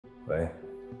喂，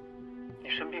你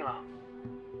生病了？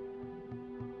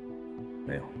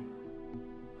没有。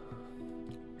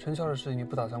陈桥的事情你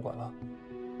不打算管了？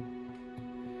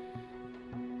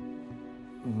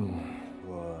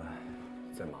我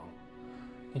在忙。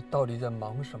你到底在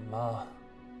忙什么？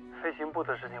飞行部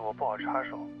的事情我不好插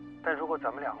手，但如果咱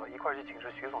们两个一块去请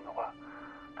示徐总的话，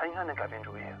他应该能改变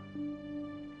主意。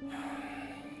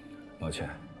抱歉，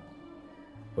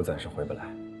我暂时回不来。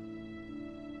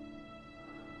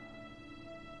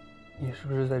你是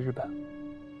不是在日本？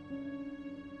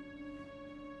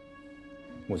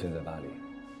目前在巴黎，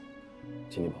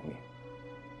请你保密。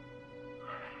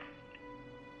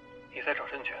你在找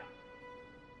证据？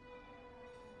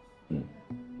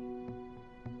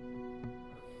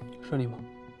顺利吗？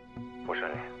不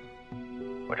顺利，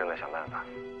我正在想办法。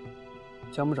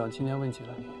江部长今天问起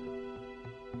了你，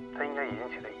他应该已经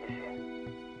起了疑心。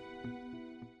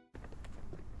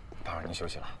当然，您休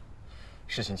息了。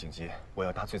事情紧急，我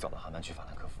要搭最早的航班去法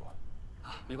兰克福。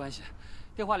啊，没关系，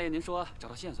电话里您说找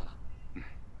到线索了。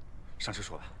上车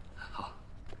说吧。好。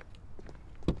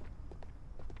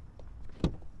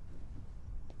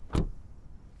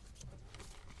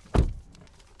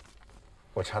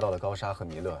我查到了高沙和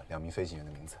米勒2名飞行员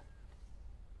的名字。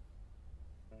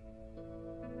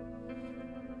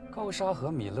高沙和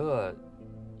米勒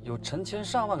有成千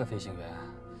上万个飞行员，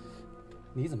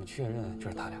你怎么确认就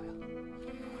是他俩呀？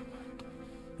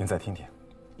您再听听，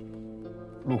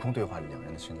陆空对话里2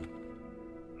人的声音。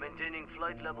Maintaining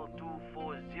flight level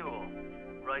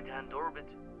 240, right hand orbit,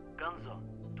 Ganza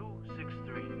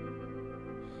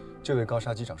 263。这位高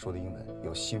沙机长说的英文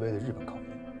有细微的日本口音，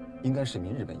应该是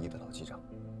名日本裔的老机长。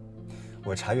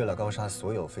我查阅了高沙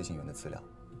所有飞行员的资料，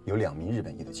有2名日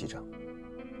本裔的机长，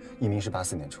一名是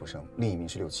84年出生，另一名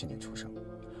是67年出生，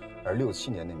而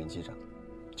67年那名机长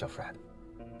叫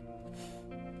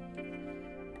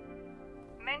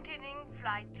Fred。Maintaining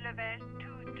flight level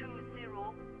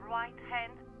 220, right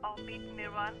hand orbit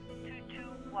mirror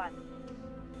 221。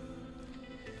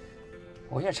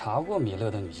我也查过米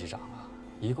勒的女机长啊，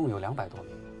一共有200多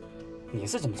名。你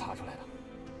是怎么查出来的？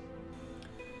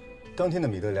当天的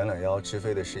米勒221直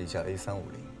飞的是一架 A350，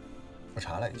我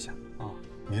查了一下，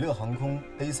米勒航空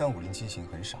A350机型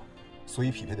很少，所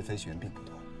以匹配的飞行员并不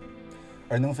多，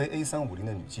而能飞 A350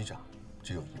的女机长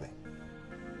只有1位。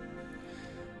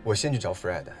我先去找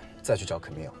Fred， 再去找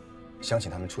Camille， 想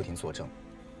请他们出庭作证，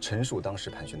陈述当时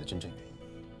盘旋的真正原因。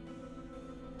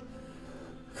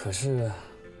可是，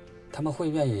他们会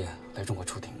愿意来中国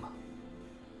出庭吗？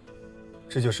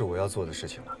这就是我要做的事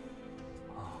情了。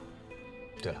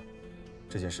对了，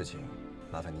这件事情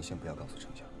麻烦您先不要告诉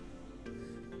程晓。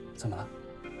怎么了？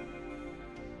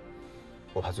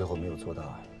我怕最后没有做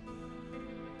到，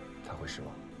他会失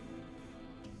望。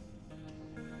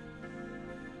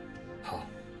好。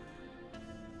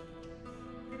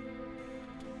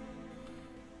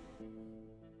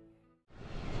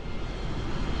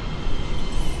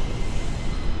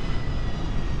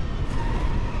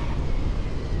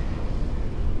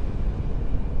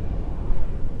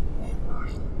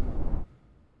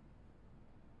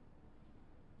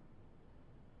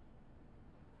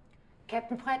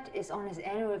Captain Pratt is on his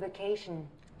annual vacation.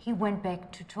 He went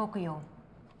back to Tokyo.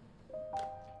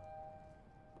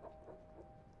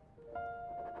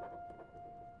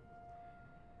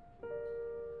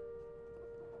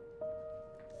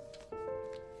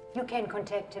 You can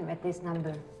contact him at this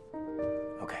number.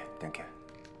 Okay, thank you.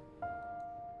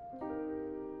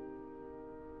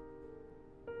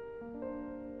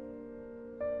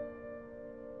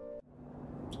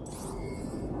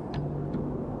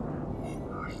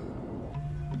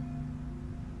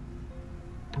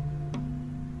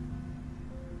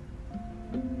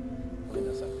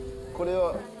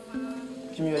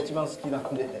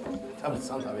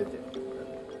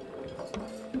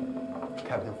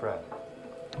 Captain Fred.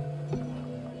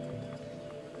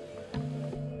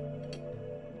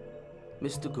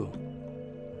 Mr. Go,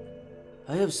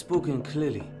 I have spoken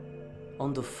clearly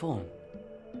on the phone.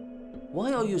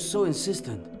 Why are you so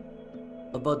insistent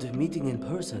about meeting in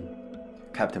person?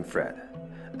 Captain Fred,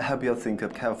 I hope you'll think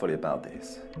carefully about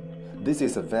this. This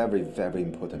is a very, very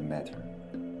important matter.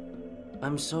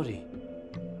 I'm sorry.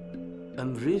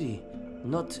 I'm really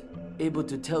not able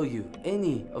to tell you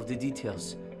any of the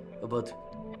details about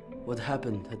what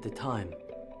happened at the time.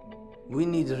 We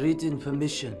need written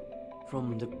permission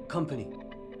from the company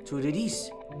to release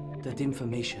that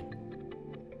information.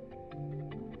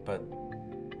 But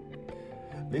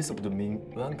this would mean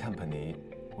one company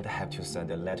would have to send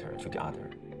a letter to the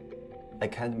other. I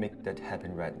can't make that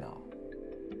happen right now.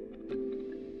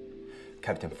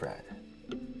 Captain Fred,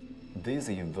 this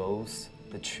involves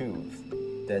the truth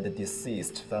that the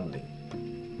deceased family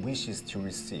wishes to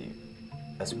receive,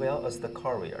 as well as the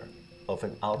career of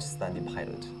an outstanding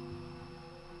pilot.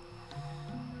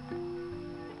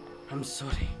 I'm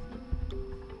sorry.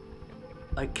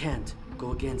 I can't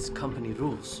go against company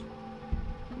rules.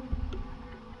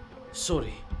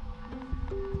 Sorry.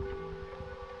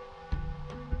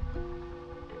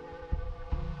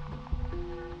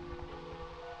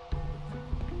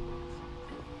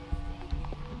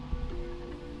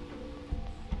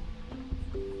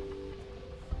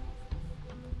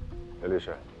 Hey, 律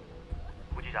师。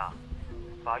副局长，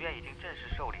法院已经正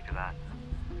式受理这个案子，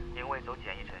因为走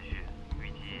简易程序，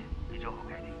预计1周后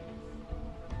开庭。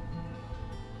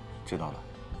知道了，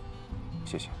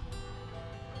谢谢。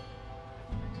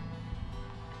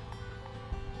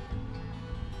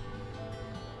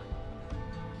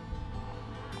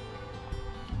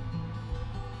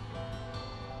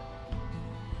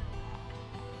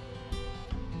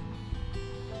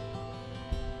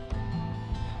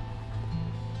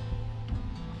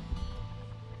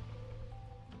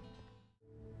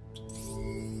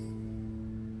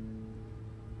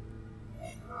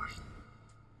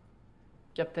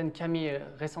Captain Camille's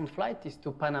recent flight is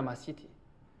to Panama City.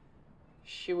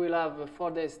 She will have a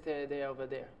 4-day stay there over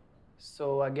there.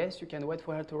 So I guess you can wait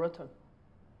for her to return.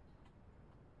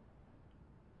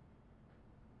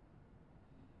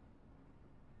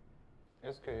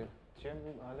 Est-ce que tu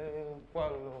aimes aller voir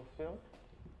le film?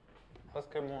 Parce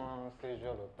que moi, si j'ai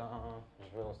le temps,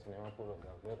 je vais au cinéma pour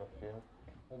regarder le film.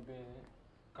 Ou bien,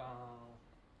 quand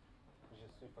je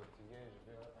suis fatigué,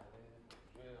 je vais aller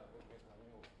jouer avec mes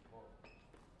amis au sport.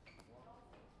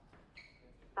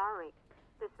 Sorry,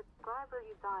 the subscriber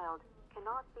you dialed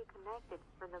cannot be connected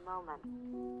for the moment.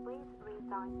 Please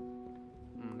redial.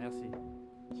 Merci.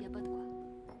 Y a pas de quoi.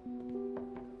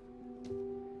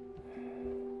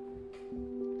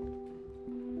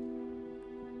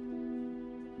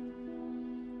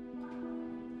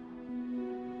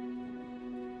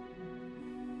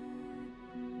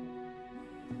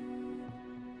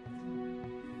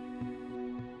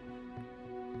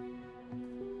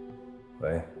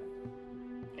喂。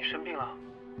你生病了？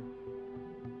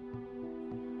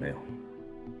没有。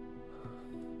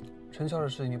陈校的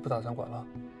事情你不打算管了？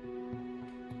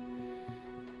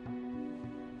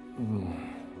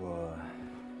我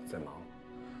在忙。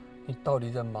你到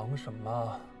底在忙什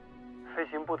么？飞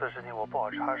行部的事情我不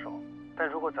好插手，但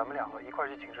如果咱们两个一块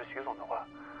去请示徐总的话，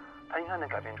他应该能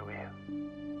改变主意。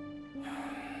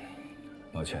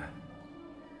抱歉，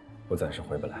我暂时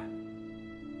回不来。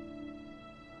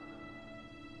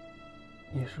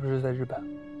你是不是在日本？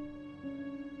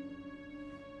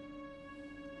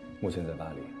目前在巴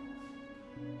黎，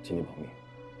请你保密。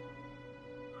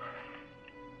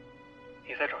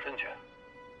你在找证据？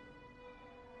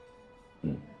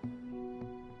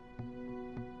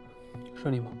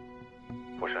顺利吗？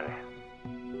不顺利，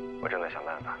我正在想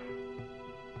办法。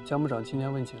江部长今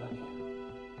天问起了你，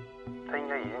他应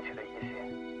该已经起了疑心。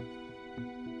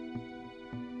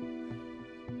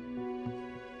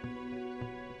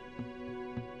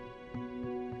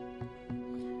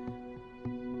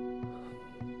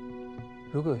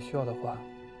如果有需要的话，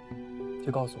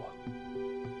就告诉我。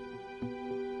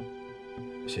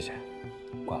谢谢，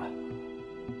挂了。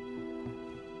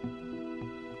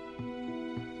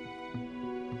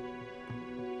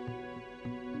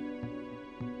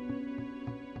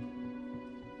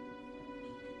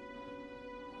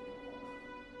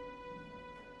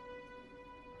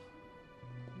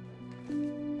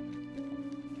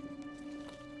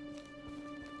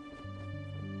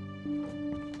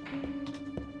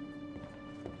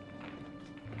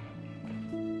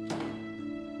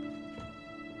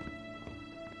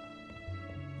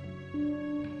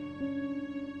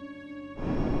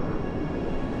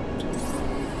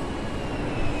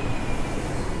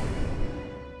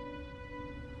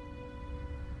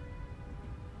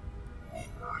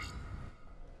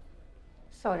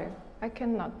Sorry, I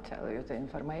cannot tell you the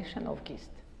information of Gist.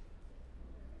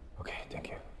 Okay, thank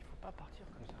you. Faut pas partir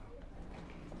comme ça.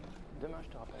 Demain, je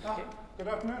te rappelle. Ah, good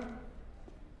afternoon.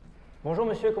 Bonjour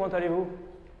monsieur, comment allez-vous?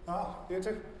 Ah, you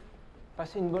too.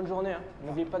 Passez une bonne journée. Hein.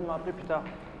 N'oubliez pas de me rappeler plus tard.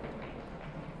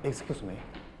 Excuse me.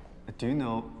 Do you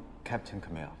know Captain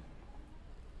Camille?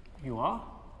 You are?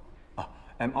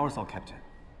 I'm also Captain.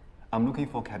 I'm looking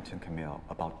for Captain Camille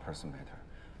about personal matter,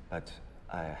 but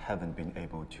I haven't been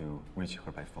able to reach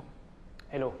her by phone.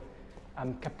 Hello,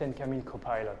 I'm Captain Camille,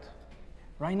 co-pilot.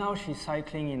 Right now she's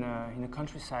cycling in the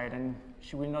countryside and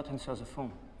she will not answer the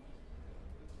phone.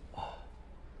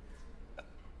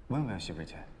 When will she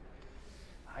return?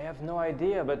 I have no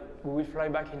idea, but we will fly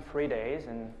back in 3 days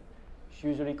and she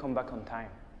usually comes back on time.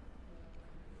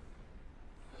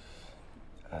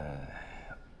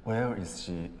 Where is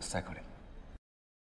she cycling?